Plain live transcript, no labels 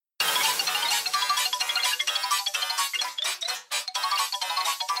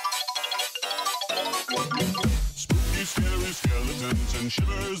Spooky, scary skeletons and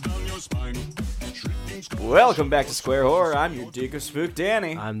shivers down your spine. Welcome back to Square Horror. I'm your Duke of Spook,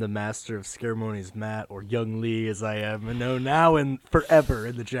 Danny. I'm the master of Scaremonies, Matt, or Young Lee as I am, and know now and forever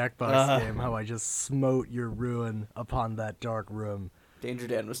in the Jackbox game how I just smote your ruin upon that dark room. Danger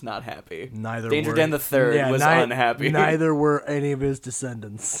Dan was not happy. Danger Dan the Third was unhappy. Neither were any of his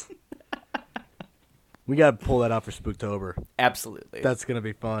descendants. We gotta pull that out for Spooktober. Absolutely. That's gonna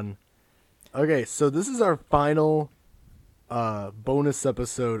be fun. Okay, so this is our final bonus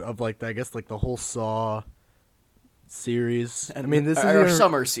episode of the whole Saw series. And I mean, this is our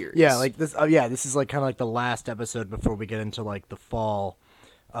summer series. Yeah, like this. This is like kind of like the last episode before we get into like the fall,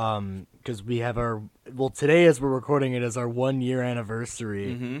 because we have today as we're recording it is our 1 year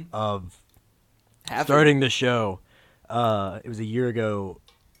anniversary of starting the show. It was a year ago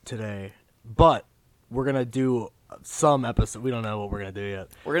today, but we're gonna do some episode. We don't know what we're gonna do yet.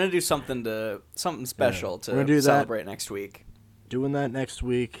 We're gonna do something special to celebrate next week. Doing that next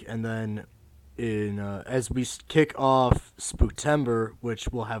week, and then as we kick off Spooktember, which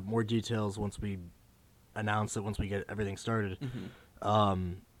we'll have more details once we announce it, once we get everything started.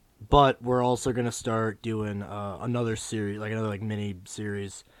 But we're also gonna start doing another series, like another mini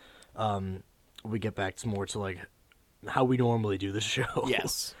series. We get back to more to like how we normally do the show.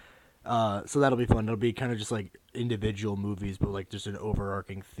 Yes. So that'll be fun. It'll be kind of just like individual movies, but like just an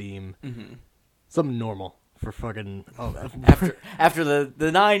overarching theme. Something normal for fucking after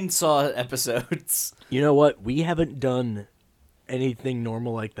the 9 Saw episodes. You know what? We haven't done anything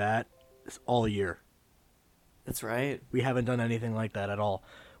normal like that all year. That's right. We haven't done anything like that at all,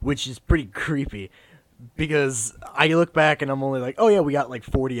 which is pretty creepy. Because I look back and I'm only like, oh yeah, we got like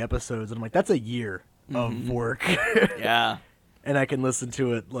 40 episodes, and I'm like, that's a year of work. Yeah. And I can listen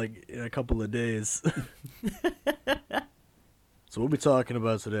to it like in a couple of days. So what are we talking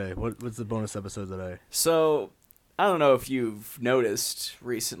about today? What's the bonus episode today? So, I don't know if you've noticed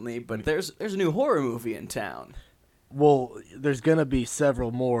recently, but there's a new horror movie in town. Well, there's gonna be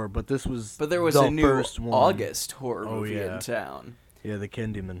several more, but there was a new first one. August horror movie in town. Yeah, the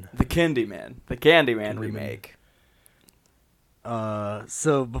Candyman. The Candyman remake.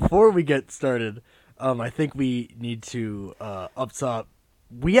 So before we get started, I think we need to up top.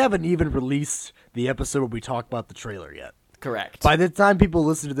 We haven't even released the episode where we talk about the trailer yet. Correct. By the time people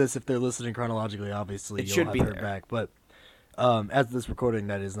listen to this, if they're listening chronologically, obviously you'll have heard back. But as this recording,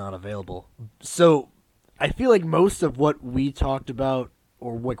 that is not available. So I feel like most of what we talked about,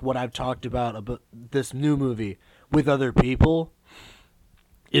 or like what I've talked about this new movie with other people,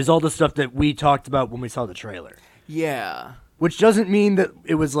 is all the stuff that we talked about when we saw the trailer. Yeah. Which doesn't mean that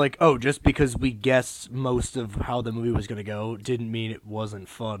it was like, oh, just because we guessed most of how the movie was going to go, didn't mean it wasn't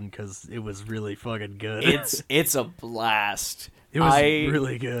fun, because it was really fucking good. It's a blast. It was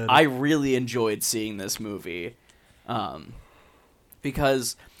really good. I really enjoyed seeing this movie.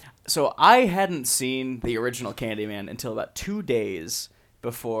 Because, so I hadn't seen the original Candyman until about 2 days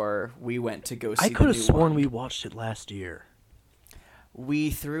before we went to go see the new one. I could have sworn we watched it last year. We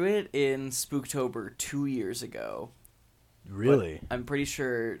threw it in Spooktober 2 years ago. Really? But I'm pretty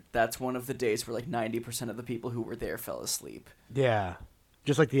sure that's one of the days where like 90% of the people who were there fell asleep. Yeah.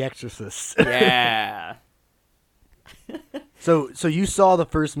 Just like The Exorcist. Yeah. So you saw the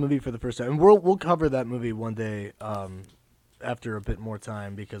first movie for the first time. And we'll cover that movie one day after a bit more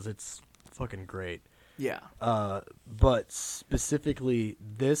time, because it's fucking great. Yeah. But specifically,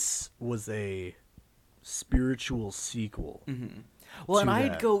 this was a spiritual sequel. Well, and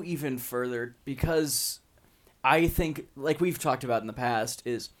I'd go even further, because I think, like we've talked about in the past,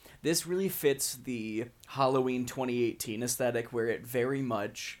 is this really fits the Halloween 2018 aesthetic, where it very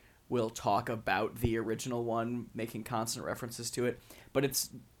much will talk about the original one, making constant references to it, but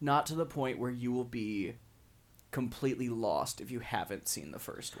it's not to the point where you will be completely lost if you haven't seen the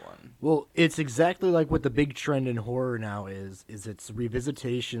first one. Well, it's exactly like what the big trend in horror now is it's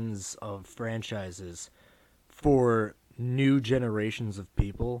revisitations of franchises for new generations of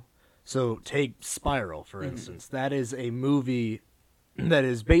people. So take Spiral, for instance. That is a movie that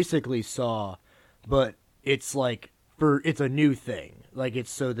is basically Saw, but it's like it's a new thing. Like, it's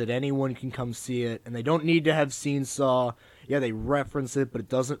so that anyone can come see it, and they don't need to have seen Saw. Yeah, they reference it, but it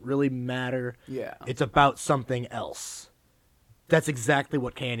doesn't really matter. Yeah. It's about something else. That's exactly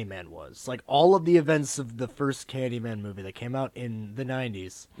what Candyman was. Like, all of the events of the first Candyman movie that came out in the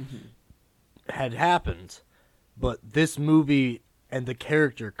 90s had happened, but this movie and the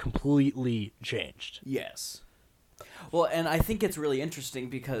character completely changed. Yes. Well, and I think it's really interesting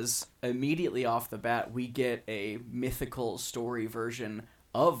because immediately off the bat, we get a mythical story version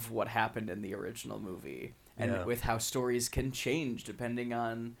of what happened in the original movie. And with how stories can change depending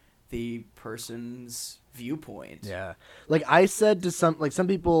on the person's viewpoint. Yeah. Like I said to some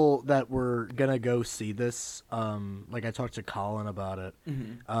people that were gonna go see this, like I talked to Colin about it,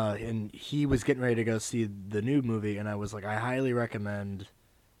 and he was getting ready to go see the new movie, and I was like, I highly recommend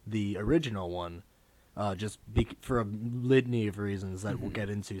the original one, for a litany of reasons that we'll get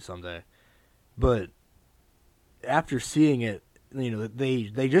into someday. But after seeing it, you know, they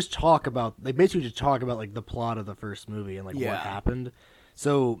basically just talk about like the plot of the first movie and like what happened.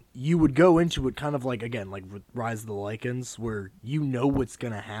 So you would go into it kind of like, again, like Rise of the Lycans, where you know what's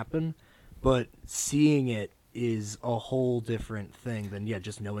going to happen, but seeing it is a whole different thing than,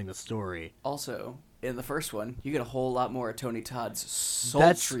 just knowing the story. Also, in the first one, you get a whole lot more of Tony Todd's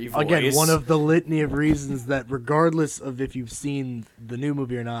sultry voice. Again, one of the litany of reasons that regardless of if you've seen the new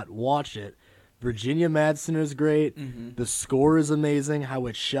movie or not, watch it. Virginia Madsen is great. The score is amazing. How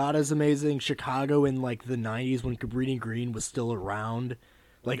it's shot is amazing. Chicago in like the 90s when Cabrini Green was still around.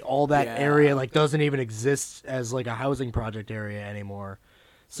 Like all that area like doesn't even exist as like a housing project area anymore.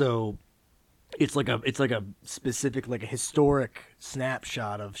 So it's like a specific, like a historic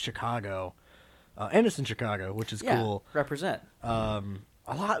snapshot of Chicago. And it's in Chicago, which is cool. Represent.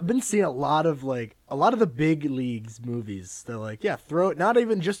 I've been seeing a lot of the big leagues movies. They're like, throw it, not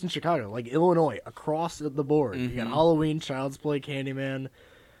even just in Chicago, like Illinois, across the board. You got Halloween, Child's Play, Candyman,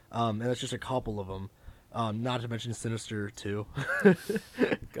 and that's just a couple of them. Not to mention Sinister too.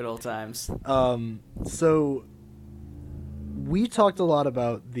 Good old times. So we talked a lot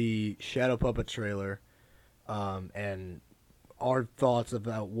about the Shadow Puppet trailer, and our thoughts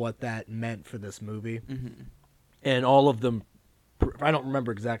about what that meant for this movie, and all of them. I don't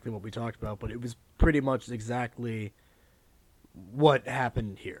remember exactly what we talked about, but it was pretty much exactly what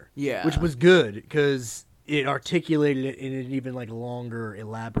happened here. Yeah. Which was good, because it articulated it in an even like longer,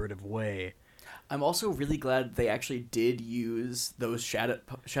 elaborative way. I'm also really glad they actually did use those shadow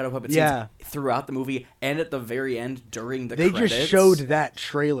puppet scenes throughout the movie and at the very end during the credits. They just showed that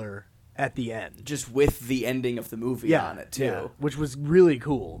trailer at the end. Just with the ending of the movie on it, too. Yeah, which was really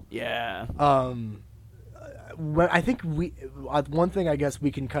cool. Yeah. I think one thing I guess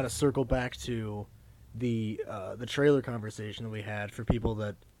we can kind of circle back to the trailer conversation that we had for people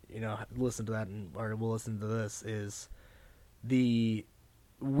that listen to that or will listen to this is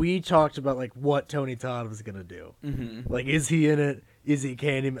we talked about like what Tony Todd was gonna do. Like, is he in it? Is he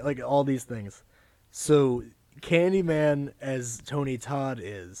Candyman? Like all these things. So Candyman as Tony Todd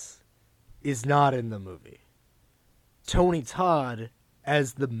is not in the movie. Tony Todd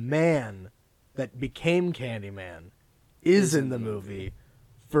as the man that became Candyman is in the movie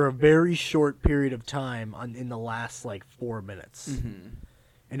for a very short period of time in the last like 4 minutes.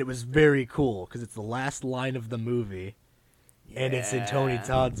 And it was very cool because it's the last line of the movie and it's in Tony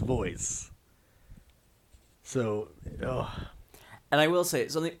Todd's voice. So, and I will say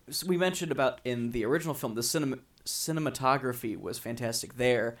something we mentioned about in the original film, the cinematography was fantastic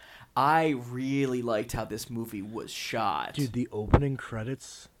there. I really liked how this movie was shot. Dude, the opening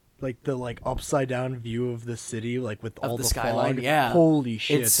credits, like the upside down view of the city, like with all the skyline, fog. Holy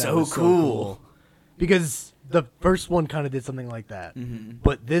shit, it's so cool. Because the first one kind of did something like that,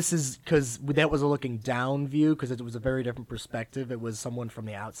 but this is because that was a looking down view because it was a very different perspective. It was someone from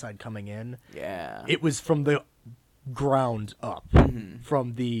the outside coming in. Yeah, it was from the ground up,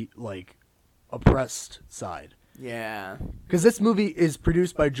 from the oppressed side. Yeah. Because this movie is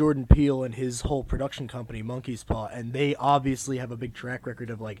produced by Jordan Peele and his whole production company, Monkey's Paw, and they obviously have a big track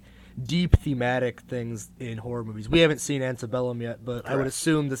record of deep thematic things in horror movies. We haven't seen Antebellum yet, but I would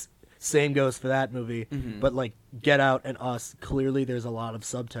assume this same goes for that movie. But Get Out and Us, clearly there's a lot of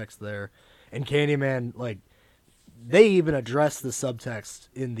subtext there. And Candyman, they even address the subtext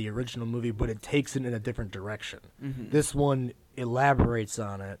in the original movie, but it takes it in a different direction. This one elaborates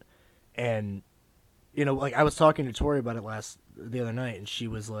on it, and I was talking to Tori about it the other night, and she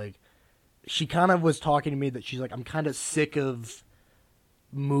was she kind of was talking to me that she's I'm kind of sick of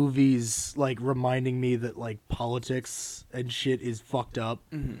movies reminding me that politics and shit is fucked up.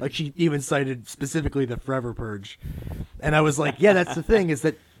 She even cited specifically the Forever Purge, and I was yeah, that's the thing, is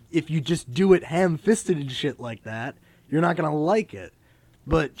that if you just do it ham-fisted and shit like that, you're not gonna like it.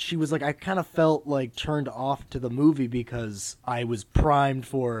 But she was I kind of felt turned off to the movie because I was primed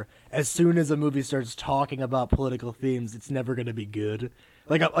for, as soon as a movie starts talking about political themes, it's never going to be good.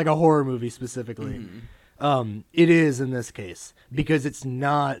 Like a horror movie specifically. It is in this case, because it's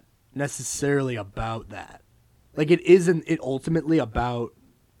not necessarily about that. It isn't ultimately about,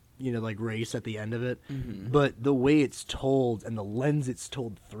 race at the end of it, but the way it's told and the lens it's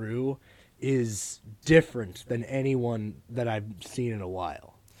told through is different than anyone that I've seen in a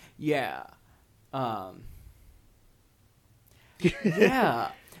while. Yeah. Yeah.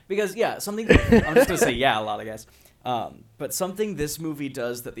 Because, something... I'm just going to say a lot, I guess. But something this movie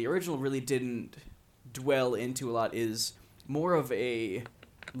does that the original really didn't dwell into a lot is more of a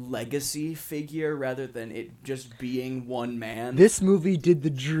legacy figure rather than it just being one man. This movie did the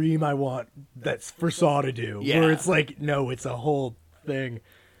dream I want that's for Saw to do. Yeah. Where it's like, no, it's a whole thing.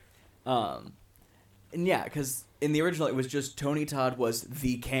 And because in the original it was just Tony Todd was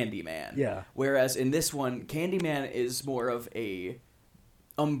the Candyman. Yeah. Whereas in this one, Candyman is more of a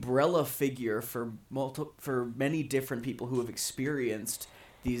umbrella figure for many different people who have experienced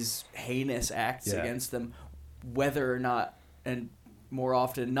these heinous acts against them, whether or not, and more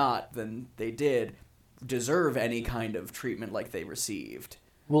often not than they did, deserve any kind of treatment like they received.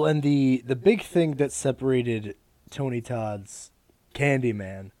 Well, and the big thing that separated Tony Todd's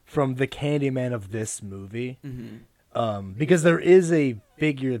Candyman from the Candyman of this movie, because there is a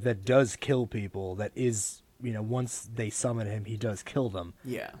figure that does kill people, that is, once they summon him, he does kill them.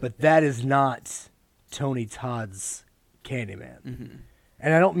 Yeah. But that is not Tony Todd's Candyman.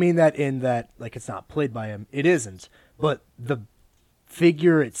 And I don't mean that in that, like, it's not played by him. It isn't. But the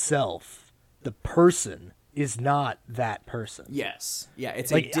figure itself, the person, is not that person. Yes. Yeah,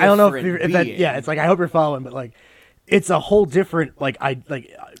 it's like, a different I don't know if that, being. it's like, I hope you're following, but like, it's a whole different,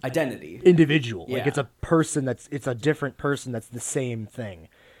 identity. Individual. Yeah. Like, it's a different person that's the same thing.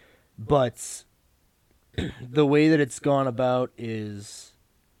 But the way that it's gone about is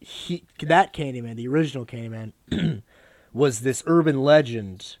that Candyman, the original Candyman, was this urban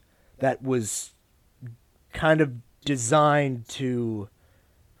legend that was kind of designed to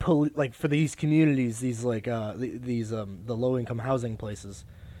for these communities, these the low income housing places,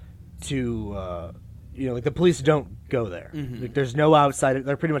 to the police don't go there. Like, there's no outside.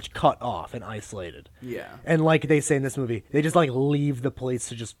 They're pretty much cut off and isolated. Yeah. And like they say in this movie, they just leave the place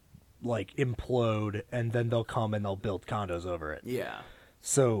to just implode, and then they'll come and they'll build condos over it. Yeah.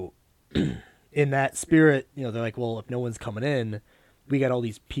 So in that spirit, they're like, well, if no one's coming in, we got all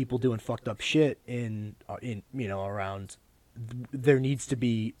these people doing fucked up shit in around. There needs to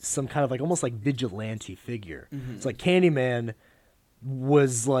be some kind of almost vigilante figure. It's like Candyman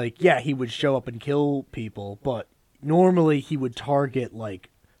was he would show up and kill people, but normally he would target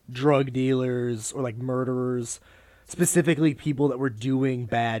drug dealers or murderers, specifically people that were doing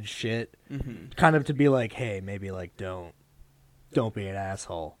bad shit, kind of to be like, hey, maybe don't be an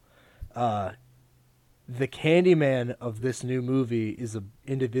asshole. The Candyman of this new movie is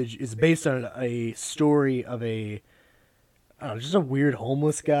based on a story of just a weird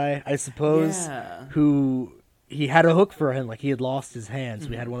homeless guy, I suppose, who he had a hook for him. He had lost his hand, so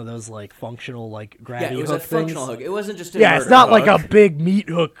he had one of those functional gravity hook things. Yeah, it was a functional hook. It wasn't just a it's not hook. A big meat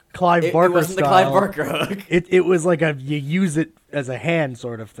hook, Clive Barker It wasn't style. the Clive Barker hook. It was you use it as a hand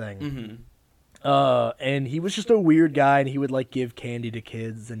sort of thing. And he was just a weird guy, and he would give candy to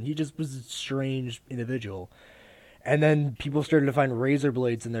kids, and he just was a strange individual. And then people started to find razor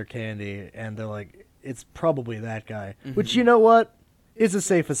blades in their candy, and they're like, it's probably that guy. Which, you know what, is a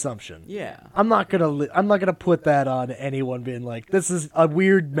safe assumption. Yeah. I'm not gonna put that on anyone being like, this is a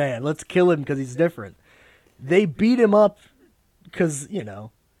weird man, let's kill him because he's different. They beat him up because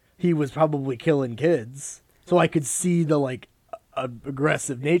he was probably killing kids, so I could see the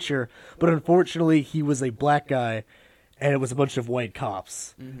aggressive nature, but unfortunately he was a black guy and it was a bunch of white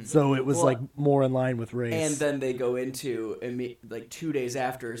cops, so it was more in line with race. And then they go into 2 days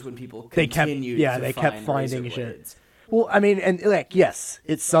after is when people they kept find finding razor shit. blades. Well, I mean, and yes,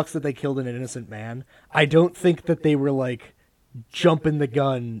 it sucks that they killed an innocent man. I don't think that they were jumping the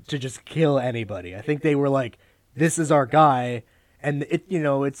gun to just kill anybody. I think they were this is our guy, and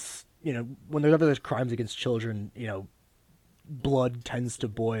it's whenever there's crimes against children, blood tends to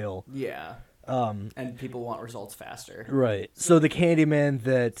boil. Yeah. And people want results faster. Right. So the Candyman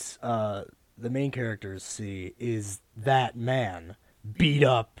that the main characters see is that man beat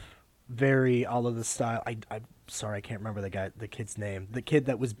up, very all of the style. I'm sorry, I can't remember the kid's name. The kid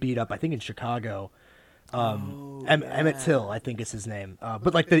that was beat up, I think in Chicago. Emmett Till, I think is his name.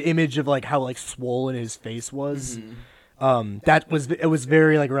 But the image of how swollen his face was. It was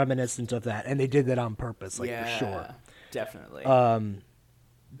very reminiscent of that, and they did that on purpose, for sure. Definitely.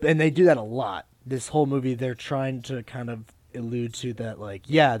 And they do that a lot. This whole movie, they're trying to kind of allude to that,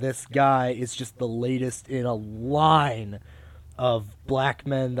 this guy is just the latest in a line of black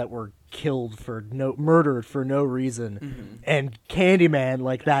men that were murdered for no reason, and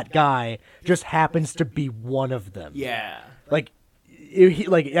Candyman, that guy, just happens to be one of them. Yeah. At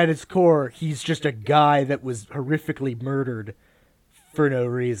its core, he's just a guy that was horrifically murdered for no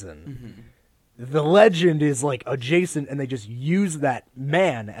reason. The legend is adjacent, and they just use that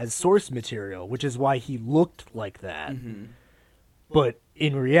man as source material, which is why he looked like that. But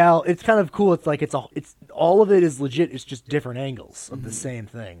in reality, it's kind of cool. It's like it's all of it is legit. It's just different angles of the same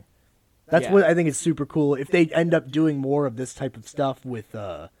thing. That's what I think is super cool. If they end up doing more of this type of stuff with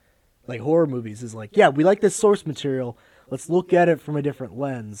like horror movies, is like, yeah, we like this source material. Let's look at it from a different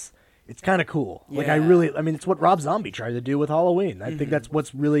lens. It's kind of cool. Like I mean, it's what Rob Zombie tried to do with Halloween. I think that's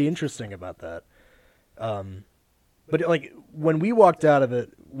what's really interesting about that. But like when we walked out of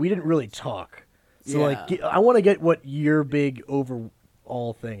it, we didn't really talk. So like, I want to get what your big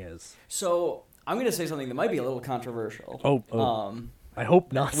overall thing is. So I'm going to say something that might be a little controversial. I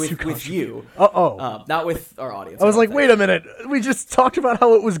hope not. With you. Not with our audience. I was like, wait a minute. We just talked about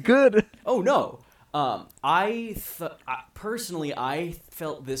how it was good. Oh, no. Personally, I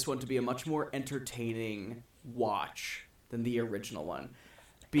felt this one to be a much more entertaining watch than the original one.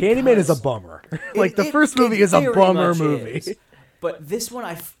 Candyman is a bummer. Like, the first movie is a bummer movie. Is. But this one,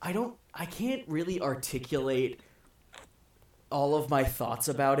 I can't really articulate all of my thoughts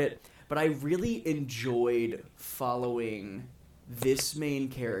about it, but I really enjoyed following this main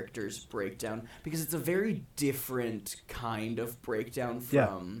character's breakdown because it's a very different kind of breakdown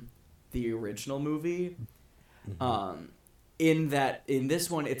from the original movie. In that, in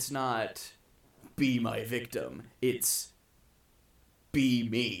this one, it's not be my victim, it's be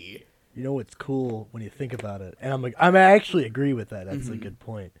me. You know what's cool when you think about it, and I actually agree with that. That's a good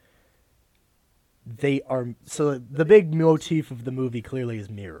point. So the big motif of the movie clearly is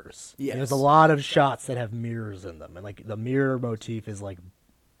mirrors. Yes. There's a lot of shots that have mirrors in them, and like the mirror motif is like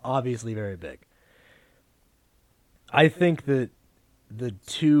obviously very big. I think that the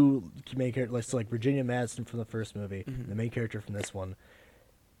two main characters, like Virginia Madsen from the first movie, the main character from this one,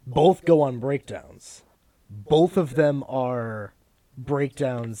 both go on breakdowns. Both of them are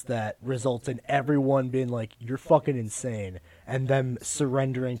breakdowns that result in everyone being like, you're fucking insane, and them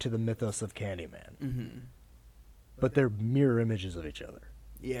surrendering to the mythos of Candyman. But they're mirror images of each other.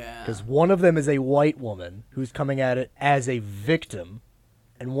 Yeah. Because one of them is a white woman who's coming at it as a victim,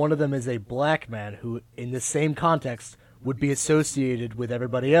 and one of them is a black man who, in the same context, would be associated with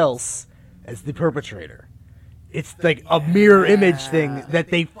everybody else as the perpetrator. It's like a mirror image thing that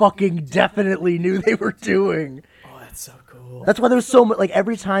they fucking definitely knew they were doing. Oh, that's so cool. That's why there was so much, like,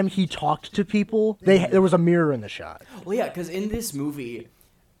 every time he talked to people, there was a mirror in the shot. Well, yeah, because in this movie,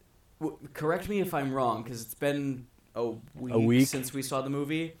 correct me if I'm wrong, because it's been a week since we saw the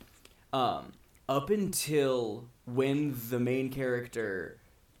movie. Up until when the main character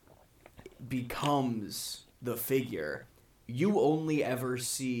becomes the figure, you only ever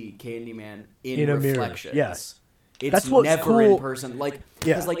see Candyman in reflections. Yes. It's That's what's never cool. in person. Like,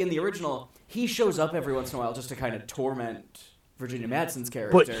 because like in the original, he shows up every once in a while just to kind of torment Virginia Madsen's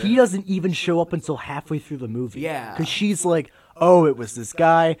character. But he doesn't even show up until halfway through the movie. Yeah. Because she's like, oh, it was this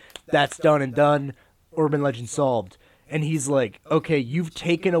guy, that's done and done, urban legend solved. And he's like, okay, you've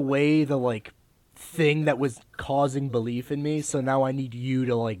taken away the, like, thing that was causing belief in me, so now I need you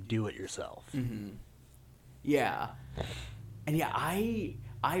to, like, do it yourself. Yeah. And yeah, I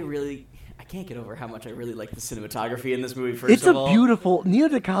can't get over how much I really like the cinematography in this movie, first of all. It's a beautiful... Nia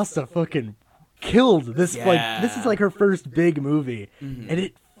DaCosta fucking killed this. Yeah. Like, this is like her first big movie, and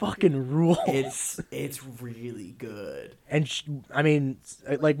it fucking rules. It's really good. And I mean,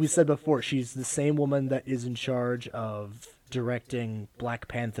 like we said before, she's the same woman that is in charge of directing Black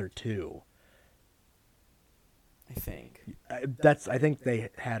Panther 2. I think. I think they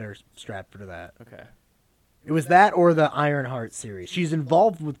had her strapped for that. Okay. It was that or the Ironheart series. She's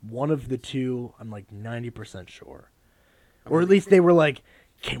involved with one of the two, I'm like 90% sure. Or at least they were like,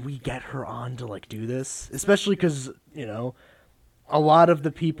 can we get her on to like do this? Especially because, you know, a lot of the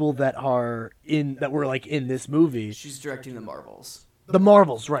people that were like in this movie. She's directing the Marvels. The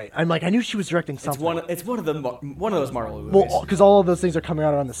Marvels, right. I'm like, I knew she was directing something. It's one of those Marvel movies. Well, because all of those things are coming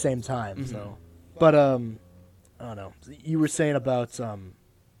out around the same time, so. But, I don't know. You were saying about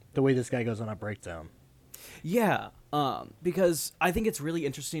the way this guy goes on a breakdown. Yeah, because I think it's really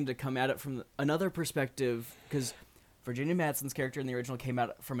interesting to come at it from another perspective, because Virginia Madsen's character in the original came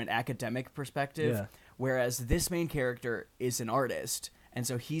out from an academic perspective, whereas this main character is an artist, and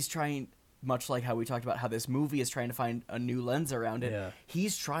so he's trying, much like how we talked about how this movie is trying to find a new lens around it,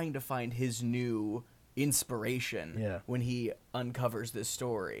 he's trying to find his new inspiration when he uncovers this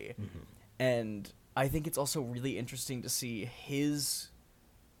story. And I think it's also really interesting to see his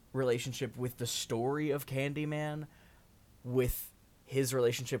relationship with the story of Candyman, with his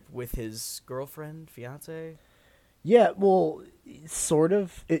relationship with his girlfriend, fiance. Yeah, well, sort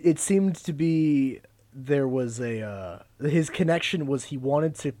of. It seemed to be there was his connection was he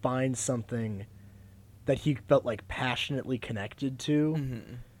wanted to find something that he felt like passionately connected to,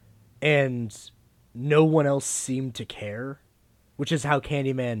 and no one else seemed to care, which is how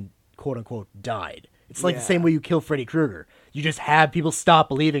Candyman, quote unquote, died. It's like the same way you kill Freddy Krueger. You just have people stop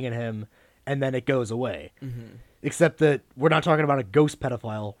believing in him, and then it goes away. Mm-hmm. Except that we're not talking about a ghost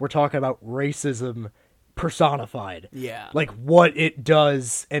pedophile. We're talking about racism personified. Yeah. Like what it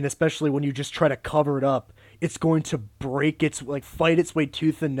does, and especially when you just try to cover it up, it's going to fight its way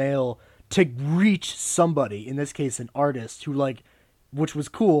tooth and nail to reach somebody, in this case an artist, who which was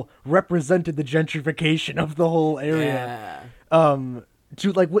cool, represented the gentrification of the whole area. Yeah.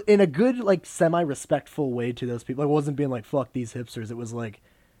 To in a good semi-respectful way to those people. It wasn't being like, fuck these hipsters. It was like,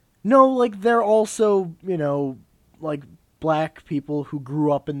 no, they're also, black people who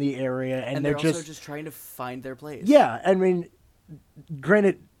grew up in the area, and they're also just trying to find their place. Yeah, I mean,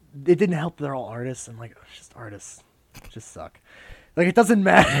 granted, it didn't help that they're all artists. I'm like, it's just artists just suck. It doesn't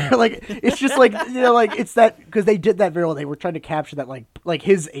matter. It's just it's that, because they did that very well. They were trying to capture that, like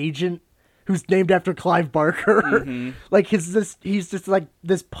his agent, who's named after Clive Barker. Mm-hmm. He's just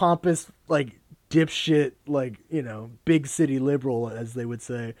this pompous, dipshit, big city liberal, as they would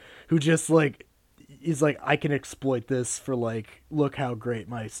say, who just he's like, I can exploit this for look how great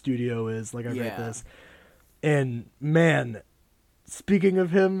my studio is, I got this. And man, speaking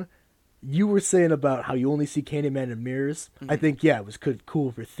of him, you were saying about how you only see Candyman in mirrors. Mm-hmm. I think it was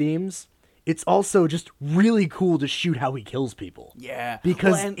cool for themes. It's also just really cool to shoot how he kills people. Yeah.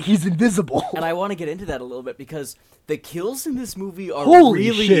 Because he's invisible. And I want to get into that a little bit, because the kills in this movie are Holy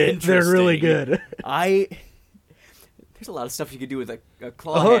really shit, interesting. they're really good. There's a lot of stuff you could do with a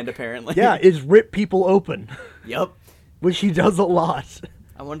claw hand, apparently. Yeah, is rip people open. Yep. Which he does a lot.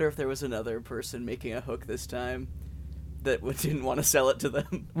 I wonder if there was another person making a hook this time that didn't want to sell it to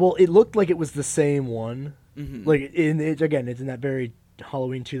them. Well, it looked like it was the same one. Mm-hmm. It's in that very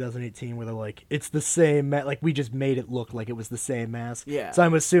Halloween 2018 where they're like, it's the same, we just made it look like it was the same mask. Yeah. So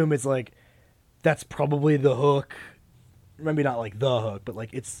I'm assuming it's that's probably the hook. Maybe not the hook, but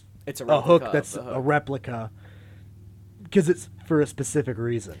it's a hook that's a replica. Because it's for a specific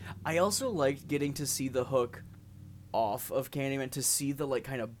reason. I also liked getting to see the hook off of Candyman, to see the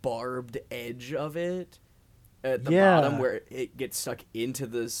kind of barbed edge of it at the bottom where it gets stuck into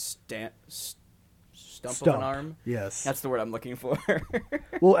the stump of an arm. Yes, that's the word I'm looking for.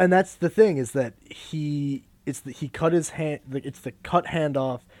 Well, and that's the thing, is that he cut his hand. It's the cut hand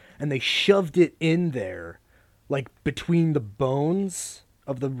off, and they shoved it in there, between the bones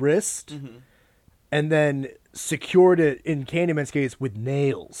of the wrist. Mm-hmm. And then secured it, in Candyman's case, with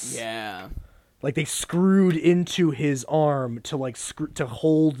nails. Yeah. They screwed into his arm to to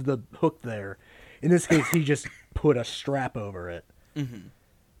hold the hook there. In this case, he just put a strap over it.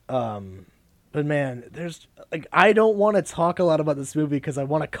 Mm-hmm. But man, there's I don't want to talk a lot about this movie because I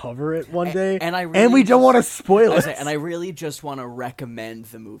want to cover it one day, and we don't want to spoil it. And I really just want to recommend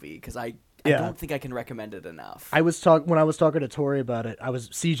the movie, because I don't think I can recommend it enough. When I was talking to Tori about it,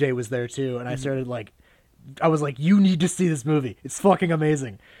 CJ was there too, and I started I was like, you need to see this movie. It's fucking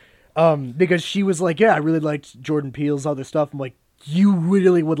amazing. Because she was like, yeah, I really liked Jordan Peele's other stuff. I'm like, you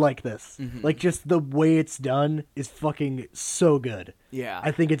really would like this. Mm-hmm. Just the way it's done is fucking so good. Yeah. I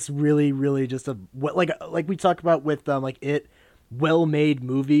think it's really, really just like we talk about with well-made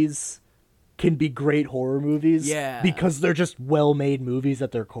movies can be great horror movies. Yeah. Because they're just well-made movies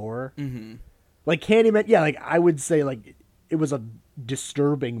at their core. Mm-hmm. Candyman, I would say it was a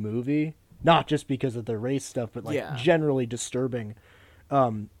disturbing movie, not just because of the race stuff, but generally disturbing.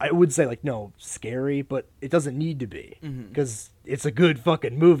 I would say no, scary, but it doesn't need to be, because it's a good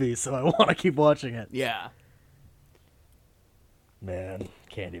fucking movie, so I want to keep watching it. Yeah. Man,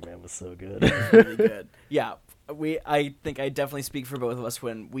 Candyman was so good. Really good. Yeah, I think I definitely speak for both of us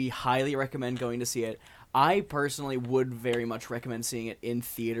when we highly recommend going to see it. I personally would very much recommend seeing it in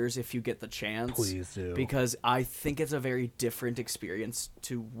theaters if you get the chance. Please do. Because I think it's a very different experience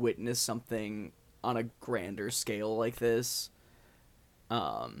to witness something on a grander scale like this.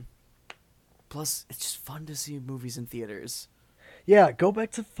 Plus, it's just fun to see movies in theaters. Yeah, go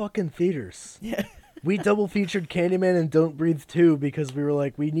back to fucking theaters. Yeah. We double featured Candyman and Don't Breathe 2 because we were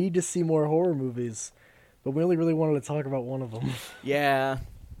like, we need to see more horror movies. But we only really wanted to talk about one of them. Yeah.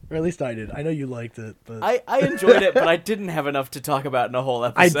 Or at least I did. I know you liked it, but I enjoyed it, but I didn't have enough to talk about in a whole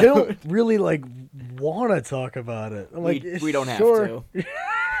episode. I don't really want to talk about it. I'm we don't have to.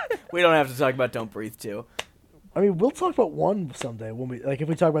 We don't have to talk about Don't Breathe 2. I mean, we'll talk about one someday when we if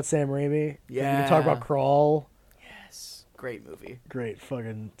we talk about Sam Raimi. Yeah. We can talk about Crawl. Yes. Great movie. Great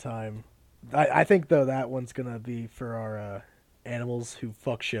fucking time. I think though that one's gonna be for our Animals Who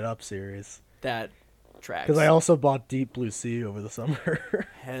Fuck Shit Up series. That tracks. Because I also bought Deep Blue Sea over the summer.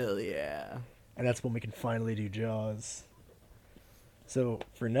 Hell yeah. And that's when we can finally do Jaws. So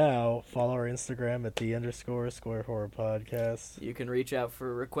for now, follow our Instagram at _Square Horror Podcast. You can reach out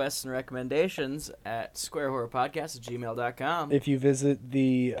for requests and recommendations at squarehorrorpodcast@gmail.com. If you visit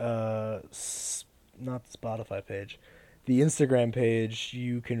the not the Spotify page, the Instagram page,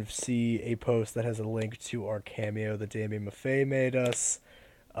 you can see a post that has a link to our cameo that Damien Maffei made us.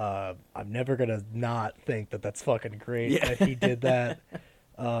 I'm never gonna not think that that's fucking great that he did that.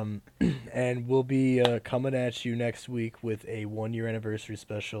 And we'll be coming at you next week with a 1-year anniversary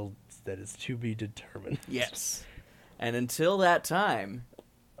special that is to be determined. Yes. And until that time,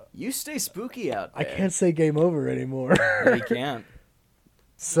 you stay spooky out there. I can't say game over anymore. No, you can't.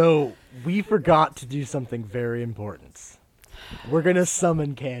 So, we forgot to do something very important. We're going to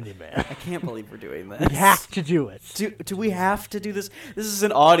summon Candyman. I can't believe we're doing this. We have to do it. Do we have to do this? This is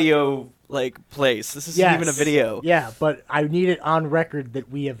an audio place. This isn't even a video. Yeah, but I need it on record that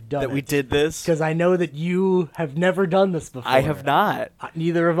we have done it. That we did this? Because I know that you have never done this before. I have not.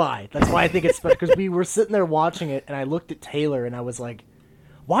 Neither have I. That's why I think it's special. Because we were sitting there watching it, and I looked at Taylor, and I was like,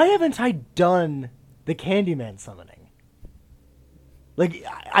 why haven't I done the Candyman summoning? Like,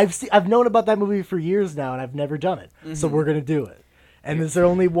 I've known about that movie for years now, and I've never done it. Mm-hmm. So we're gonna do it. And there's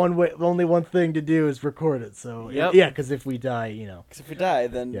only one thing to do is record it. So yeah, because if we die, Because if we die,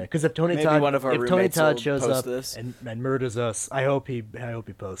 then because if Tony Todd shows up and murders us, I hope he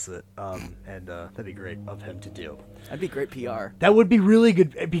posts it. And that'd be great of him to do. That'd be great PR. That would be really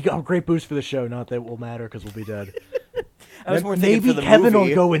good. It'd be a great boost for the show. Not that it will matter because we'll be dead. I was more thinking for the Kevin movie.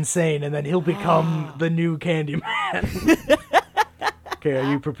 will go insane, and then he'll become the new Candyman. Okay,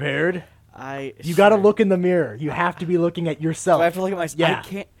 are you prepared? You got to look in the mirror. You have to be looking at yourself. Do I have to look at myself? Yeah. I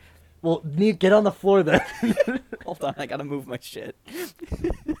can't. Well, get on the floor then. Hold on, I gotta move my shit.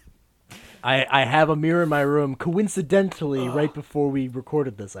 I have a mirror in my room. Coincidentally, right before we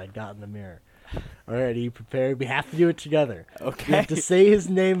recorded this, I'd gotten the mirror. All right, are you prepared? We have to do it together. Okay. You have to say his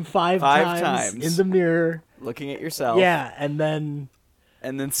name five times in the mirror. Looking at yourself. Yeah, and then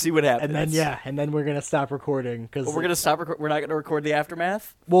see what happens. And then we're gonna stop recording because we're gonna stop. We're not gonna record the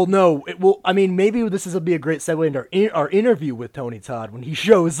aftermath. Well, no. I mean, maybe this will be a great segue into our interview with Tony Todd when he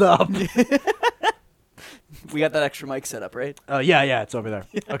shows up. We got that extra mic set up, right? Yeah, it's over there.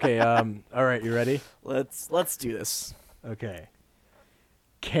 Okay. All right, you ready? Let's do this. Okay.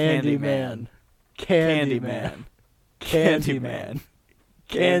 Candyman. Candyman. Candyman.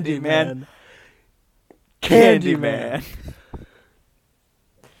 Candyman. Candyman.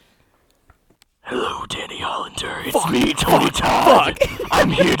 Hello, Danny Hollander. It's me, Tony Todd. I'm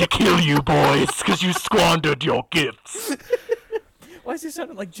here to kill you boys because you squandered your gifts. Why is he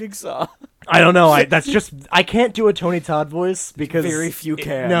sounding like Jigsaw? I don't know. I can't do a Tony Todd voice because very few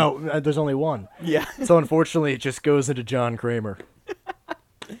can. No, there's only one. Yeah. So unfortunately, it just goes into John Kramer.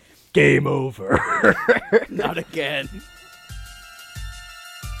 Game over. Not again.